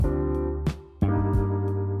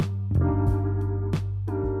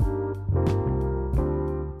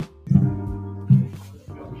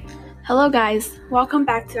Hello guys, welcome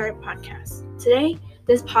back to our podcast. Today,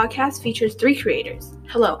 this podcast features 3 creators.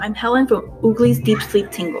 Hello, I'm Helen from Oogly's Deep Sleep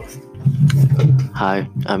Tingles. Hi,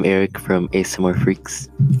 I'm Eric from ASMR Freaks.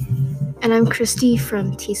 And I'm Christy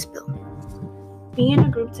from T-Spill. Being in a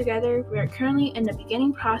group together, we are currently in the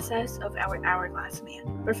beginning process of our Hourglass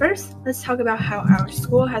Man. But first, let's talk about how our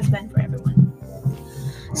school has been for everyone.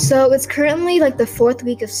 So it's currently the 4th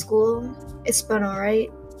week of school. It's been alright.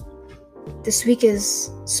 This week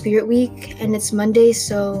is Spirit Week, and it's Monday,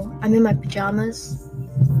 so I'm in my pajamas.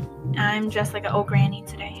 I'm dressed like an old granny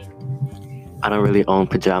today. I don't really own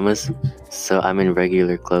pajamas, so I'm in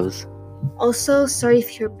regular clothes. Also, sorry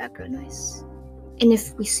if you hear background noise, and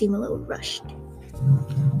if we seem a little rushed.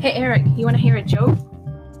 Hey Eric, you want to hear a joke?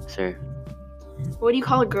 Sure. What do you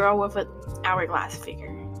call a girl with an hourglass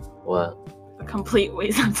figure? What? A complete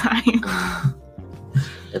waste of time.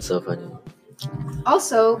 It's so funny.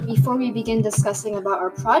 Also, before we begin discussing about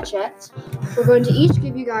our project, we're going to each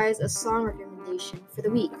give you guys a song recommendation for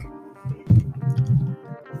the week.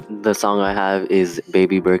 The song I have is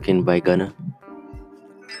Baby Birkin by Gunna.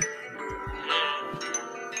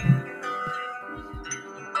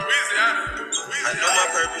 I know my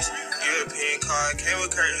purpose. European car came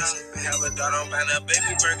with curtains. I have a daughter, I'm buying a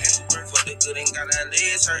baby Birkin. For the good, ain't got our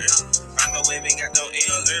legs hurting. I know baby got no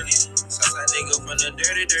L's early. Southside nigga from the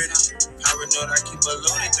dirty. Power note, I keep a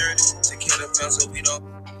loaded 30 to kill the film so we don't.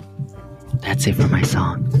 That's it for my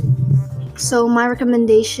song. So my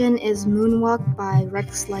recommendation is Moonwalk by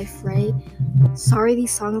Rex Life Ray. Sorry,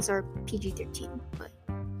 these songs are PG-13, but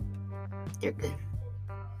they're good.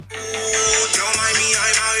 Don't mind me,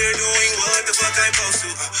 I'm out here doing what the fuck I'm supposed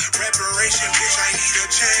to. Preparation, bitch, I need a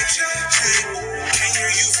check. Can't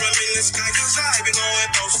hear you from in the sky, cause I've been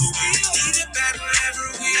going postal. Need it bad whenever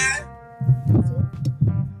we at.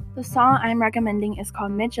 The song I'm recommending is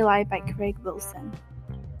called Mid-July by Craig Wilson.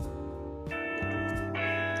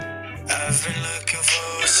 I've been looking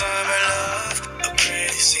for summer love. A pretty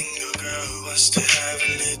single girl who wants to have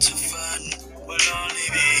a little fun. We'll only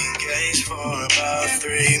be engaged for about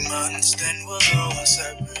 3 months. Then we'll go our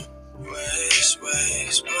separate ways.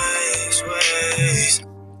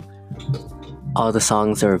 All the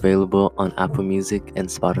songs are available on Apple Music and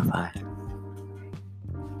Spotify.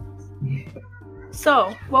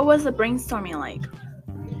 So, what was the brainstorming like?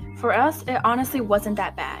 For us, it honestly wasn't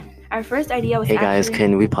that bad. Our first idea was Hey guys,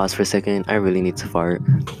 can we pause for a second? I really need to fart.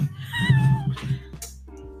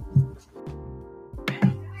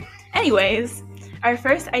 Anyways, our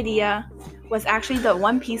first idea was actually the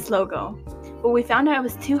One Piece logo, but we found out it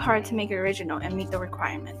was too hard to make it original and meet the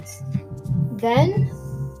requirements. Then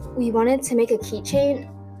we wanted to make a keychain,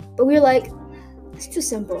 but we were like, it's too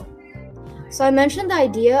simple. So I mentioned the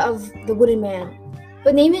idea of the wooden man,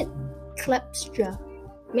 but name it Klepstra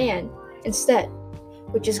Man instead,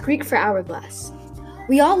 which is Greek for hourglass.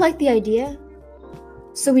 We all liked the idea,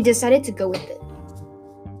 so we decided to go with it.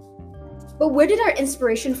 But where did our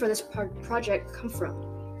inspiration for this project come from?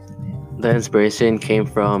 The inspiration came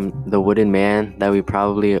from the wooden man that we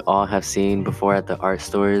probably all have seen before at the art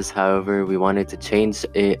stores. However, we wanted to change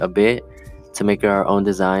it a bit to make it our own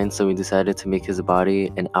design, so we decided to make his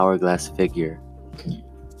body an hourglass figure.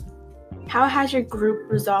 How has your group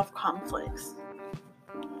resolved conflicts?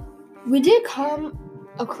 We did come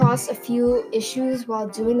across a few issues while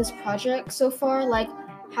doing this project so far, like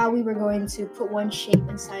how we were going to put one shape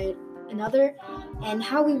inside another and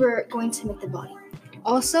how we were going to make the body.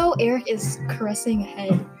 Also, Eric is caressing a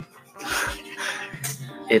head.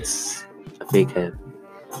 It's a fake head.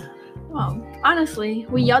 Well, honestly,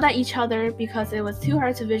 we yelled at each other because it was too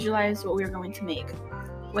hard to visualize what we were going to make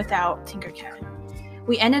without Tinkercad.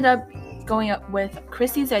 We ended up going up with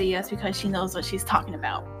Christy's ideas because she knows what she's talking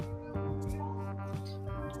about.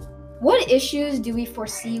 What issues do we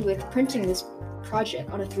foresee with printing this project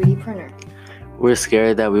on a 3D printer? We're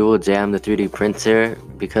scared that we will jam the 3D printer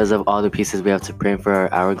because of all the pieces we have to print for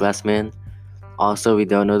our hourglass man. Also, we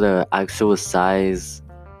don't know the actual size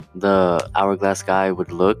the hourglass guy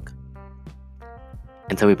would look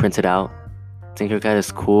until we print it out. Tinkercad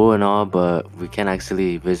is cool and all, but we can't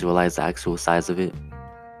actually visualize the actual size of it.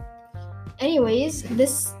 Anyways,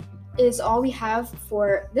 this is all we have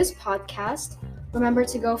for this podcast. Remember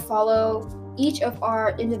to go follow each of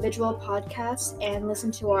our individual podcasts and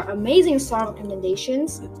listen to our amazing song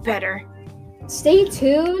recommendations. Better. Stay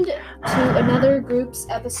tuned to another group's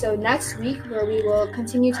episode next week where we will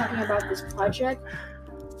continue talking about this project.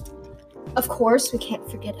 Of course, we can't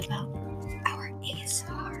forget about our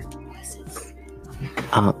ASMR voices.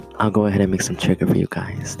 I'll go ahead and make some trigger for you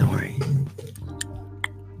guys. Don't worry.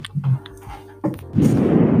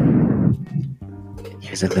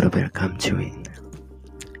 Here's a little bit of gum chewing.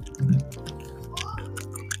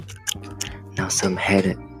 Now some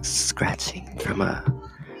head scratching from a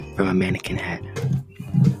mannequin head.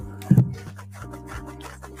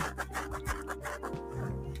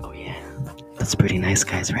 Oh yeah, that's pretty nice,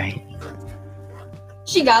 guys, right?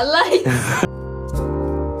 She got lights.